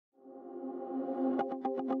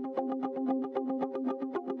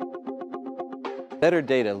Better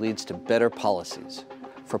data leads to better policies.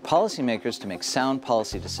 For policymakers to make sound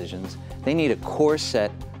policy decisions, they need a core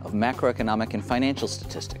set of macroeconomic and financial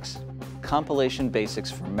statistics. Compilation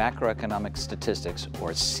Basics for Macroeconomic Statistics,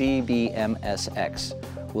 or CBMSx,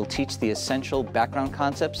 will teach the essential background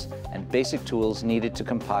concepts and basic tools needed to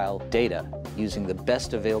compile data using the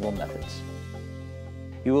best available methods.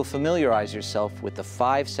 You will familiarize yourself with the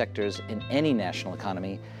 5 sectors in any national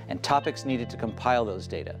economy and topics needed to compile those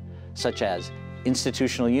data, such as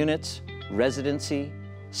institutional units, residency,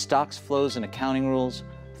 stocks, flows and accounting rules,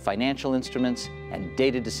 financial instruments, and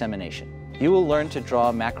data dissemination. You will learn to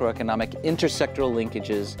draw macroeconomic intersectoral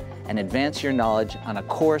linkages and advance your knowledge on a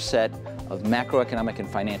core set of macroeconomic and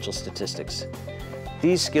financial statistics.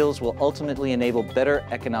 These skills will ultimately enable better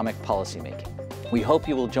economic policymaking. We hope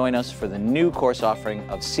you will join us for the new course offering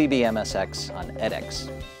of CBMSx on edX.